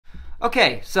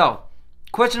Okay, so,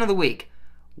 question of the week.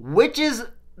 Which is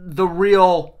the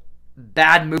real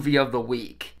bad movie of the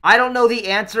week? I don't know the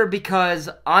answer because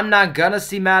I'm not gonna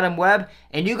see Madame Web,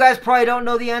 and you guys probably don't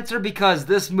know the answer because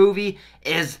this movie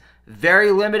is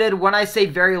very limited. When I say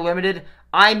very limited,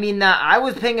 I mean that I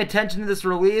was paying attention to this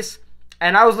release,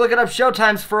 and I was looking up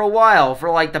showtimes for a while, for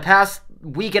like the past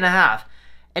week and a half,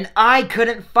 and I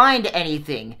couldn't find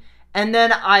anything. And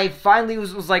then I finally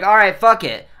was like, alright, fuck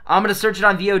it. I'm gonna search it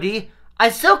on VOD. I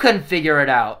still couldn't figure it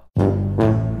out.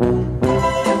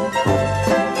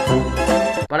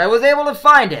 But I was able to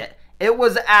find it. It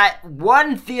was at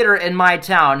one theater in my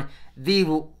town,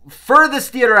 the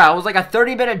furthest theater out. It was like a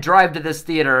 30-minute drive to this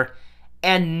theater,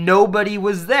 and nobody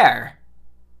was there.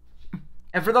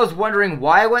 And for those wondering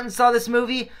why I went and saw this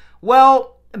movie,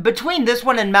 well, between this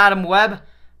one and Madame Web,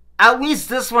 at least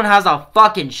this one has a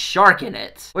fucking shark in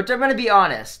it. Which I'm gonna be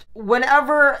honest,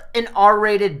 whenever an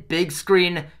R-rated big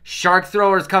screen shark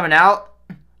thrower is coming out,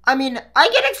 I mean, I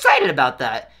get excited about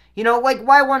that. You know, like,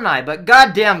 why wouldn't I? But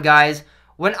goddamn, guys,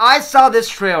 when I saw this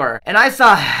trailer, and I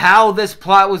saw how this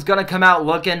plot was gonna come out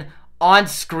looking on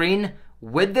screen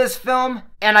with this film,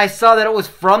 and I saw that it was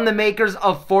from the makers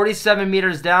of 47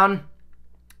 Meters Down,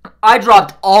 I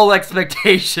dropped all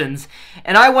expectations,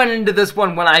 and I went into this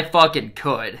one when I fucking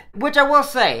could. Which I will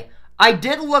say, I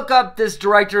did look up this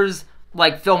director's,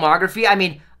 like, filmography. I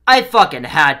mean, I fucking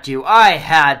had to. I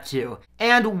had to.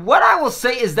 And what I will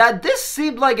say is that this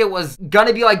seemed like it was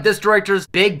gonna be like this director's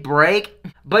big break,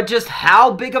 but just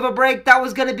how big of a break that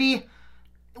was gonna be?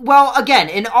 Well, again,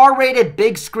 an R-rated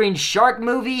big screen shark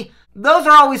movie, those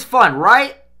are always fun,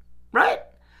 right? Right?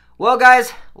 Well,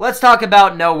 guys, let's talk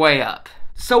about No Way Up.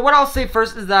 So what I'll say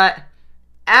first is that,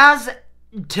 as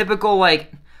typical,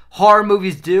 like, horror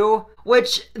movies do,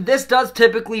 which this does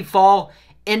typically fall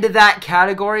into that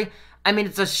category. I mean,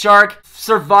 it's a shark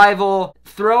survival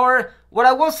thriller. What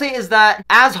I will say is that,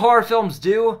 as horror films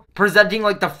do, presenting,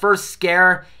 like, the first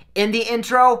scare in the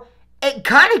intro, it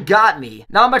kind of got me.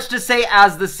 Not much to say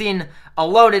as the scene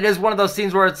alone. It is one of those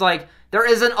scenes where it's like, there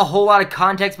isn't a whole lot of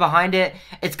context behind it.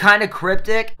 It's kind of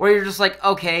cryptic, where you're just like,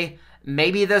 okay,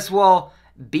 maybe this will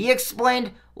be explained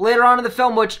later on in the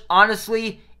film, which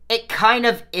honestly, it kind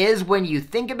of is when you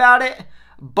think about it.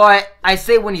 But I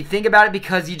say when you think about it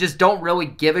because you just don't really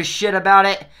give a shit about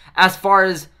it as far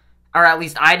as, or at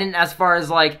least I didn't, as far as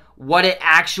like what it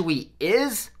actually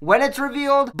is when it's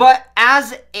revealed. But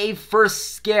as a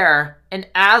first scare, and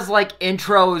as like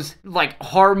intros, like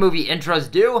horror movie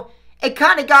intros do, it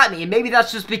kind of got me. And maybe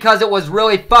that's just because it was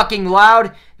really fucking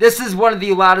loud. This is one of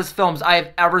the loudest films I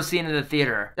have ever seen in the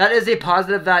theater. That is a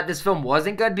positive that this film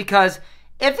wasn't good, because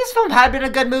if this film had been a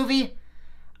good movie,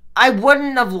 I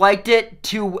wouldn't have liked it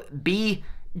to be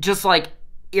just like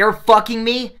ear fucking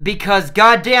me, because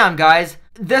goddamn, guys,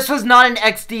 this was not an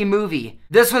XD movie.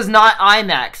 This was not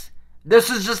IMAX. This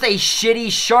was just a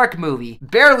shitty shark movie.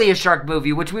 Barely a shark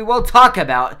movie, which we will talk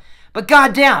about. But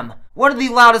goddamn, one of the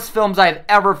loudest films I've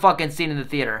ever fucking seen in the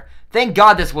theater. Thank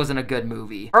God this wasn't a good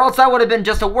movie, or else that would have been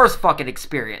just a worse fucking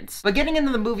experience. But getting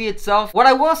into the movie itself, what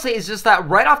I will say is just that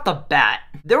right off the bat,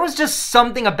 there was just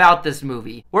something about this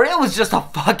movie where it was just a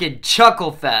fucking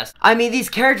chuckle fest. I mean, these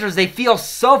characters, they feel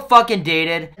so fucking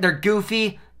dated. They're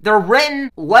goofy. They're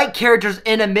written like characters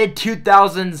in a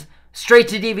mid-2000s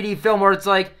straight-to-DVD film where it's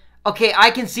like, okay,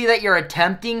 I can see that you're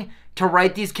attempting to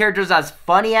write these characters as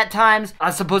funny at times,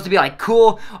 as supposed to be like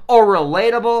cool or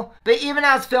relatable. But even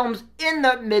as films in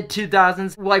the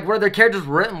mid-2000s, like where their characters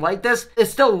were written like this, it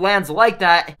still lands like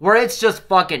that, where it's just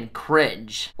fucking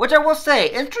cringe. Which I will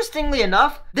say, interestingly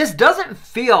enough, this doesn't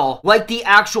feel like the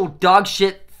actual dog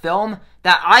shit film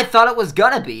that I thought it was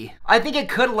gonna be. I think it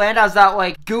could land as that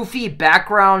like goofy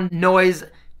background noise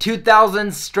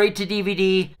 2000s straight to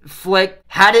DVD flick.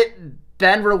 Had it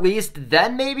been released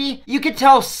then, maybe you could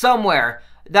tell somewhere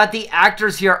that the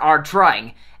actors here are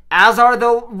trying, as are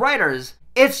the writers.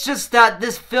 It's just that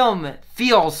this film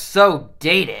feels so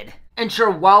dated. And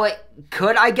sure, while it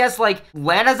could, I guess, like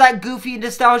land as that goofy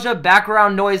nostalgia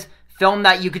background noise film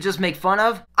that you could just make fun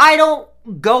of, I don't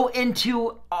go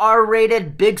into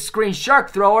R-rated big screen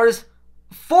shark throwers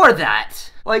for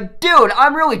that. Like, dude,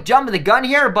 I'm really jumping the gun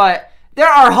here, but there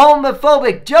are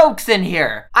homophobic jokes in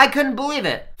here. I couldn't believe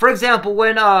it. For example,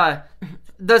 when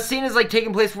the scene is like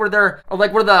taking place where they're, or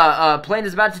like where the plane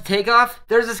is about to take off,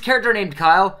 there's this character named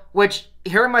Kyle, which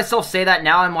hearing myself say that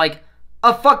now, I'm like,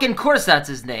 of fucking course that's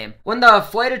his name. When the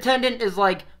flight attendant is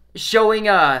like showing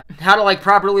how to like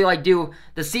properly like do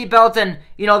the seatbelt, and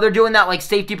you know, they're doing that like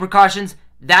safety precautions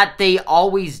that they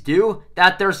always do,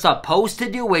 that they're supposed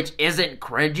to do, which isn't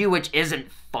cringy, which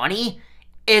isn't funny.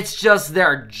 It's just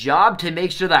their job to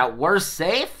make sure that we're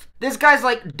safe. This guy's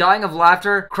like dying of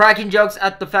laughter, cracking jokes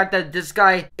at the fact that this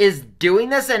guy is doing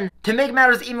this. And to make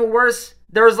matters even worse,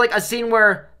 there was like a scene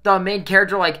where the main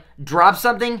character like drops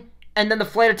something, and then the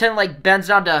flight attendant like bends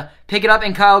down to pick it up,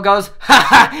 and Kyle goes,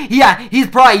 haha, yeah, he's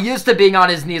probably used to being on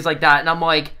his knees like that. And I'm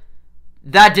like,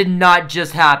 that did not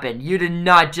just happen. You did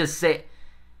not just say...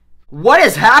 What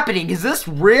is happening? Is this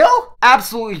real?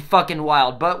 Absolutely fucking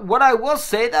wild. But what I will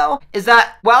say though, is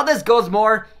that while this goes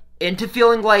more into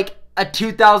feeling like a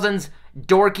 2000s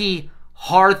dorky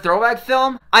horror throwback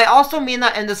film, I also mean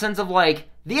that in the sense of like,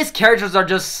 these characters are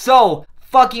just so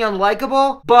fucking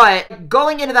unlikable. But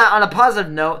going into that on a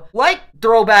positive note, like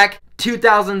throwback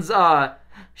 2000s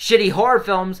shitty horror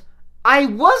films, I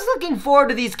was looking forward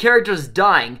to these characters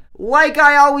dying, like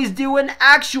I always do in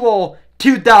actual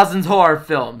 2000s horror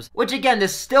films. Which again,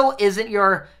 this still isn't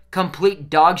your complete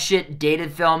dogshit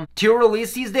dated film to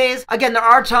release these days. Again, there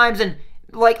are times, and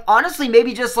like honestly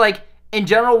maybe just like in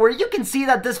general, where you can see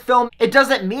that this film, it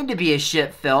doesn't mean to be a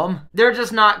shit film. They're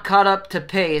just not caught up to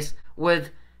pace with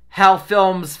how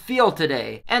films feel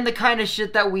today, and the kind of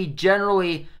shit that we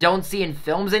generally don't see in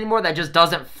films anymore that just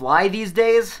doesn't fly these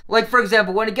days. Like for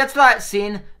example, when it gets to that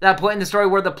scene, that point in the story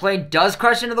where the plane does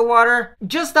crash into the water,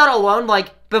 just that alone,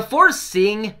 like before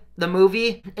seeing the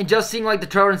movie and just seeing like the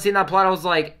trailer and seeing that plot, I was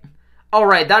like,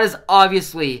 alright, that is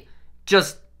obviously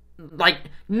just like,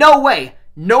 no way,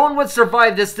 no one would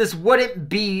survive this. This wouldn't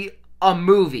be a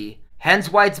movie,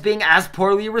 hence why it's being as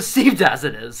poorly received as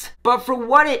it is. But for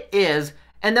what it is,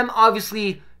 and them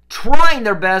obviously trying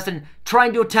their best and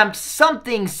trying to attempt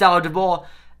something salvageable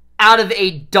out of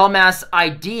a dumbass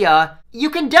idea,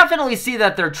 you can definitely see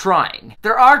that they're trying.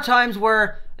 There are times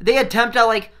where they attempt at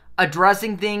like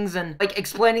addressing things and like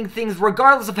explaining things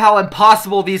regardless of how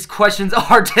impossible these questions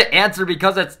are to answer,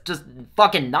 because it's just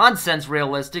fucking nonsense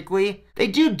realistically. They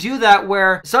do that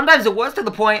where sometimes it was to the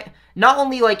point, not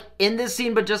only like in this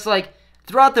scene, but just like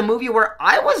throughout the movie, where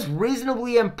I was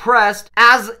reasonably impressed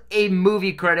as a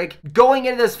movie critic going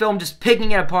into this film, just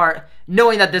picking it apart,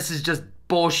 knowing that this is just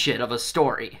bullshit of a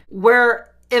story. Where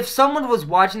if someone was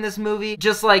watching this movie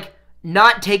just like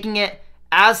not taking it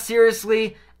as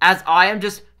seriously as I am,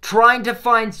 just trying to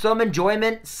find some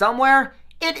enjoyment somewhere,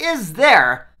 it is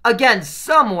there. Again,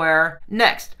 somewhere.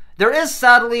 Next, there is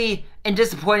sadly and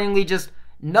disappointingly just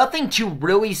nothing to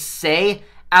really say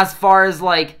as far as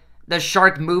like the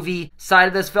shark movie side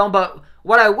of this film. But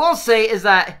what I will say is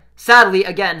that sadly,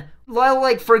 again,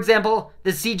 like for example,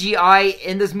 the CGI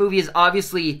in this movie is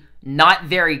obviously not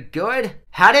very good.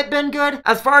 Had it been good,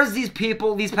 as far as these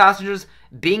people, these passengers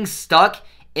being stuck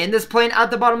in this plane at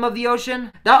the bottom of the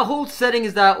ocean, that whole setting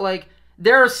is that like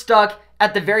they're stuck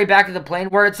at the very back of the plane,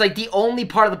 where it's like the only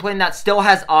part of the plane that still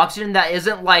has oxygen that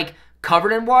isn't like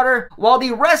covered in water, while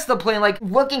the rest of the plane, like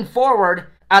looking forward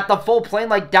at the full plane,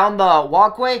 like down the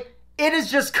walkway, it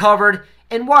is just covered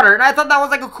in water. And I thought that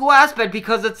was like a cool aspect,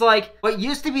 because it's like what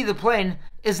used to be the plane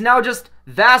is now just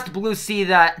vast blue sea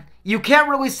that you can't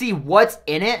really see what's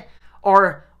in it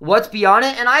or what's beyond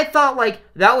it. And I thought like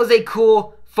that was a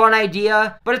cool, fun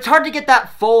idea, but it's hard to get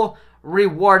that full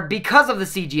reward because of the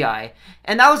CGI.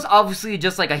 And that was obviously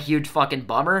just like a huge fucking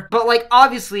bummer. But like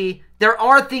obviously there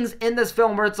are things in this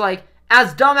film where it's like,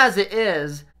 as dumb as it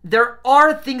is, there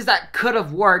are things that could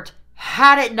have worked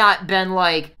had it not been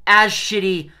like as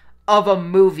shitty of a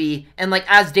movie and like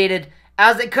as dated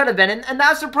as it could have been. And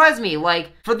that surprised me.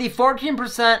 Like for the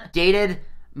 14% dated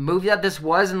movie that this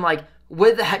was, and like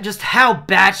with just how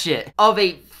batshit of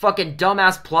a fucking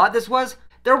dumbass plot this was,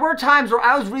 there were times where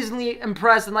I was reasonably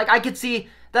impressed, and like I could see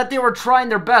that they were trying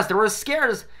their best. There were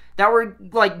scares that were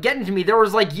like getting to me. There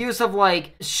was like use of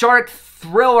like shark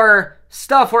thriller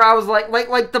stuff where I was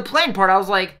like the plane part, I was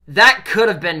like, that could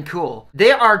have been cool.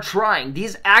 They are trying.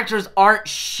 These actors aren't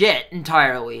shit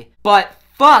entirely. But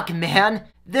fuck, man,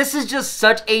 this is just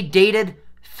such a dated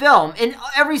film in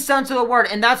every sense of the word,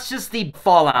 and that's just the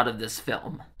fallout of this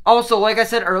film. Also, like I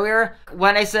said earlier,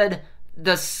 when I said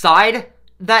the side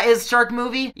that is shark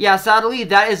movie, yeah, sadly,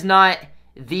 that is not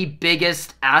the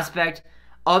biggest aspect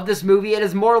of this movie. It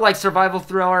is more like survival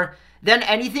thriller than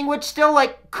anything, which still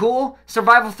like cool.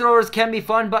 Survival thrillers can be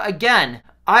fun, but again,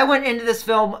 I went into this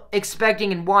film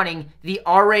expecting and wanting the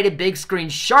R-rated big screen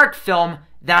shark film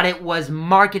that it was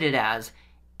marketed as,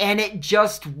 and it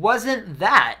just wasn't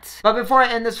that. But before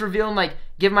I end this review and like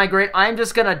give my grade, I'm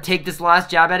just gonna take this last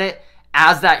jab at it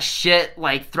as that shit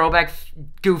like throwback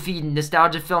goofy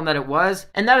nostalgia film that it was,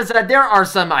 and that is that there are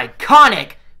some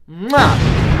iconic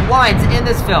lines in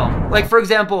this film. Like for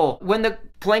example, when the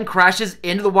plane crashes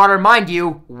into the water, mind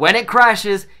you, when it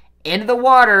crashes into the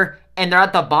water and they're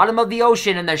at the bottom of the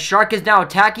ocean and the shark is now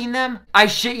attacking them? I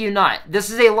shit you not. This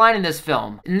is a line in this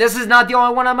film. And this is not the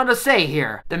only one I'm gonna say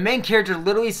here. The main character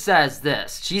literally says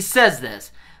this. She says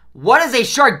this. What is a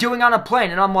shark doing on a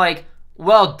plane? And I'm like,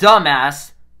 well,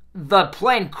 dumbass. The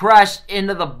plane crashed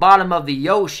into the bottom of the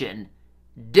ocean.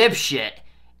 Dipshit.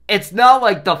 It's not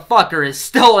like the fucker is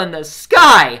still in the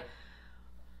sky.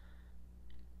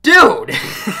 Dude.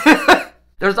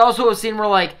 There's also a scene where,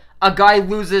 like, a guy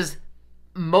loses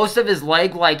most of his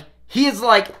leg. Like, he's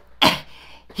like,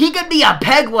 he could be a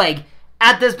peg leg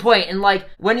at this point. And, like,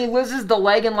 when he loses the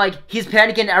leg and, like, he's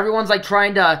panicking, everyone's, like,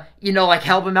 trying to, you know, like,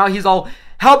 help him out. He's all,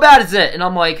 how bad is it? And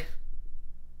I'm like,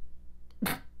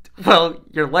 well,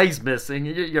 your leg's missing.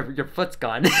 Your foot's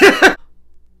gone.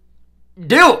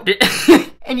 Dude.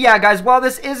 And yeah, guys, while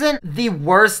this isn't the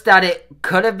worst that it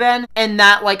could have been, and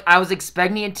that, like, I was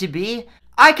expecting it to be,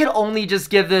 I could only just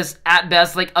give this, at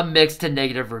best, like, a mixed to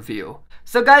negative review.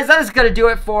 So, guys, that is gonna do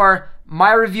it for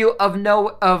my review of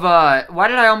why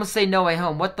did I almost say No Way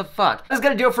Home? What the fuck? That's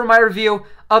gonna do it for my review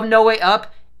of No Way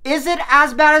Up. Is it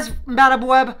as bad as Madame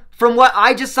Web? From what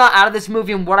I just saw out of this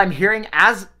movie and what I'm hearing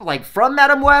as, like, from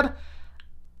Madame Web,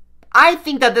 I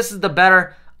think that this is the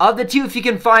better of the two. If you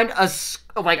can find a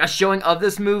showing of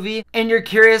this movie and you're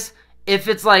curious if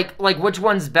it's like which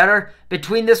one's better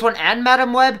between this one and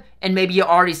Madame Web, and maybe you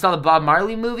already saw the Bob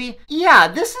Marley movie, yeah,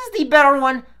 this is the better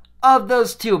one of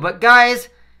those two. But guys,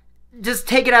 just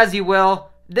take it as you will.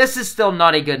 This is still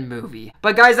not a good movie.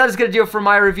 But guys, that is going to do it for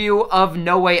my review of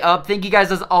No Way Up. Thank you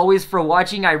guys as always for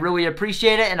watching. I really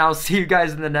appreciate it, and I'll see you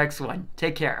guys in the next one.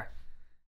 Take care.